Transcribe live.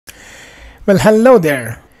Well, hello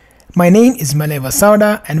there. My name is Malay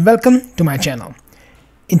Vasauda and welcome to my channel.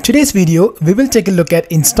 In today's video, we will take a look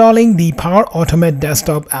at installing the Power Automate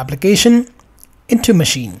desktop application into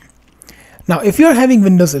machine. Now, if you're having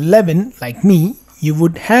Windows 11 like me, you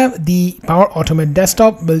would have the Power Automate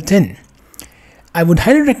desktop built in. I would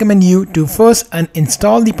highly recommend you to first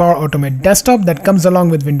uninstall the Power Automate desktop that comes along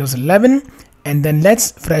with Windows 11, and then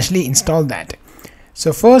let's freshly install that.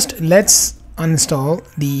 So first, let's uninstall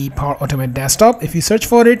the Power Automate desktop. If you search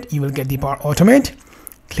for it, you will get the Power Automate.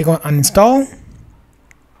 Click on uninstall.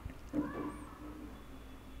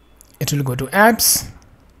 It will go to apps.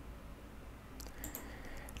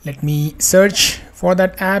 Let me search for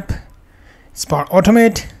that app. It's Power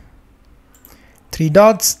Automate. 3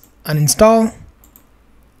 dots, uninstall.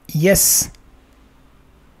 Yes.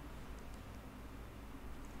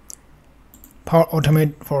 Power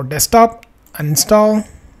Automate for desktop, uninstall.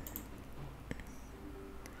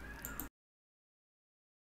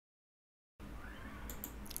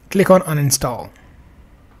 Click on uninstall.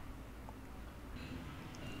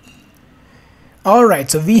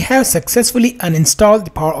 Alright, so we have successfully uninstalled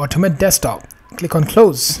the Power Automate desktop. Click on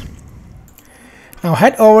close. Now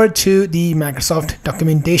head over to the Microsoft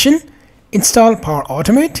documentation, install Power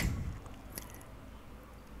Automate.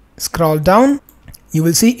 Scroll down, you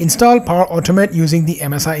will see install Power Automate using the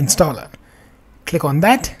MSI installer. Click on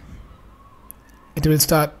that. It will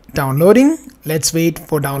start downloading. Let's wait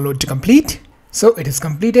for download to complete. So it is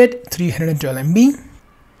completed, 312 MB.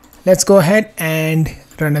 Let's go ahead and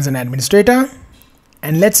run as an administrator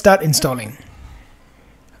and let's start installing.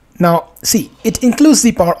 Now see, it includes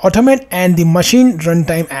the Power Automate and the machine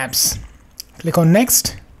runtime apps. Click on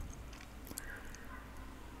next.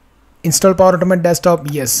 Install Power Automate desktop,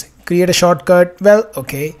 yes. Create a shortcut, well,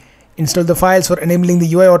 okay. Install the files for enabling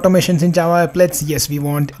the UI automations in Java applets, yes, we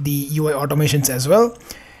want the UI automations as well.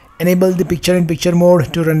 Enable the picture-in-picture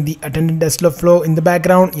mode to run the attended desktop flow in the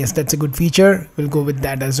background. Yes, that's a good feature. We'll go with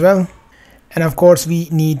that as well. And of course, we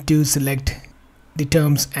need to select the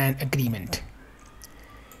terms and agreement.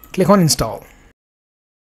 Click on install.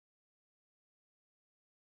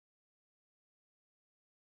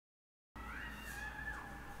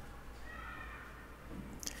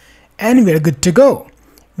 And we're good to go.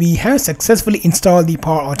 We have successfully installed the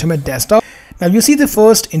Power Automate desktop. Now you see the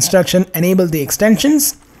first instruction, enable the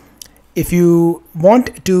extensions. If you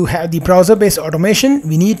want to have the browser-based automation,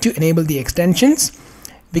 we need to enable the extensions.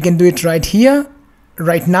 We can do it right here,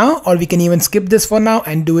 right now, or we can even skip this for now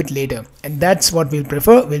and do it later. And that's what we'll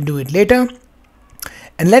prefer. We'll do it later.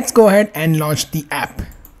 And let's go ahead and launch the app.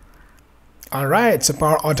 All right, so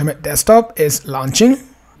Power Automate desktop is launching,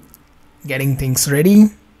 getting things ready.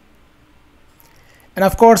 And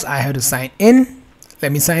of course, I have to sign in.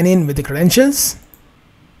 Let me sign in with the credentials.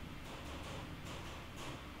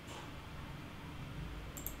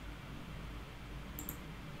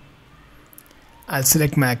 I'll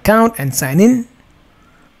select my account and sign in.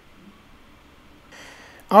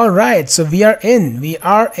 Alright, so we are in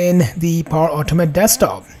the Power Automate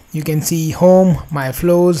desktop. You can see home, my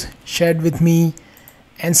flows, shared with me,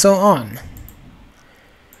 and so on.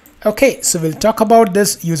 Okay, so we'll talk about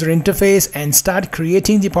this user interface and start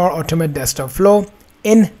creating the Power Automate desktop flow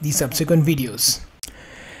in the subsequent videos.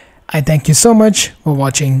 I thank you so much for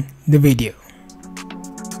watching the video.